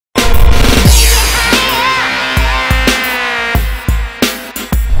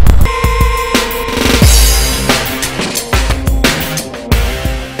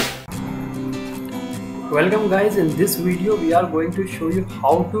Welcome guys, in this video we are going to show you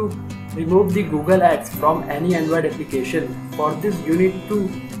how to remove the Google Ads from any Android application. For this you need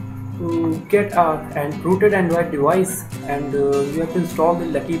to get an rooted Android device and you have to install the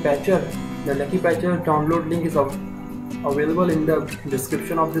Lucky Patcher. The Lucky Patcher download link is available in the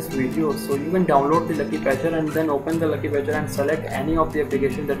description of this video. So you can download the Lucky Patcher and then open the Lucky Patcher and select any of the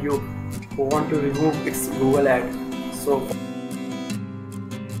application that you want to remove its Google ad. So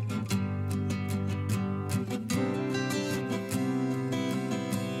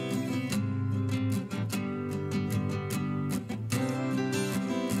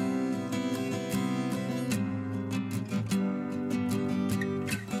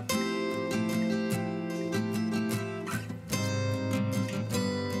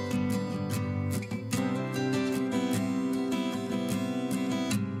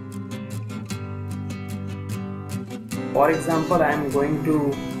for example, I am going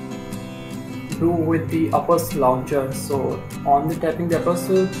to do with the Uppers launcher. So on the tapping the Uppers,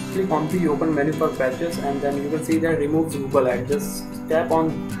 click on the open menu for patches and then you will see that removes Google Ad. Just tap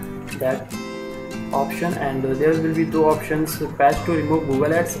on that option and there will be two options: patch to remove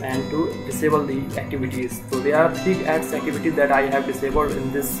Google Ads and to disable the activities. So there are 3 ads activities that I have disabled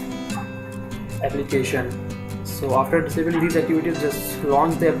in this application. So after disabling these activities, just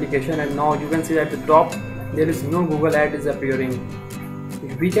launch the application and now you can see at the top there is no Google Ad is appearing.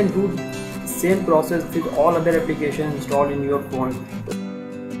 We can do same process with all other applications installed in your phone.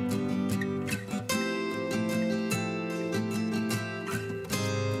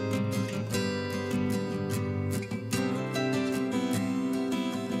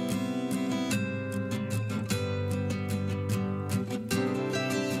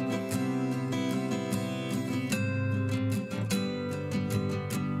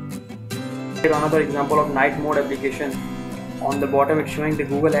 Another example of night mode application. On the bottom it's showing the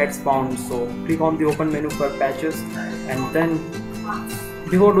Google Ads found, so click on the open menu for patches and then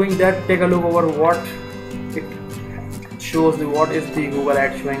before doing that take a look over what it shows, what is the Google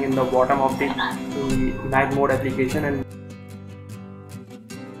Ad showing in the bottom of the night mode application, and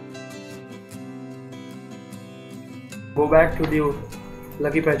go back to the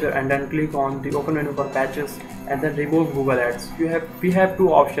Lucky Patcher and then click on the open menu for patches and then remove Google Ads. We have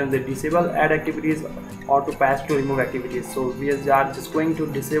two options: the disable ad activities or to patch to remove activities. So we are just going to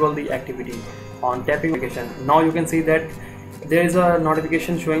disable the activity on tapping application. Now you can see that there is a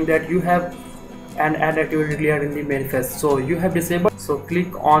notification showing that you have an ad activity declared in the manifest, so you have disabled. So click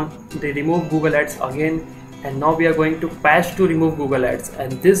on the remove Google Ads again and now we are going to patch to remove Google Ads,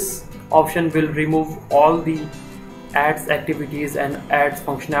 and this option will remove all the ads activities and ads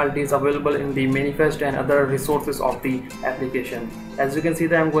functionalities available in the manifest and other resources of the application. As you can see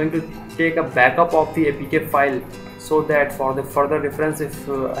that I'm going to take a backup of the APK file so that for the further reference, if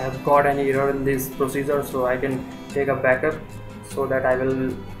I have got any error in this procedure, so I can take a backup so that I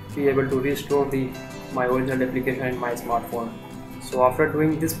will be able to restore my original application in my smartphone. So after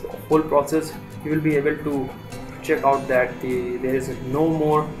doing this whole process, you will be able to check out that there is no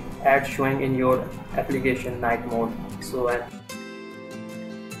more ads showing in your application night mode. So it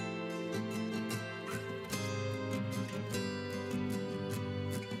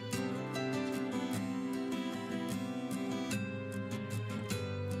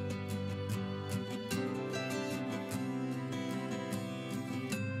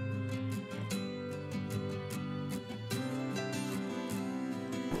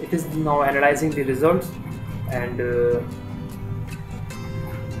is now analyzing the results, and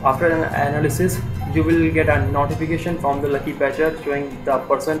after an analysis you will get a notification from the Lucky Patcher showing the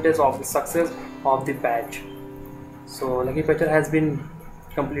percentage of the success of the patch. So Lucky Patcher has been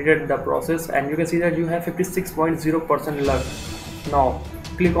completed the process and you can see that you have 56.0% left. Now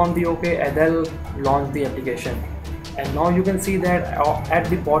click on the OK and then launch the application, and now you can see that at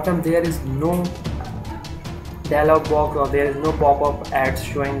the bottom there is no dialog box or there is no pop-up ads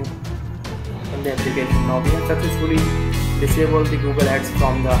showing in the application. Now we have successfully disabled the Google Ads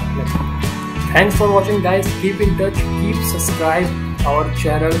from the list. Thanks for watching guys, keep in touch, keep subscribe our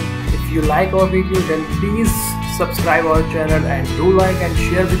channel. If you like our video then please subscribe our channel and do like and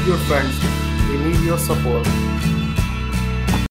share with your friends. We need your support.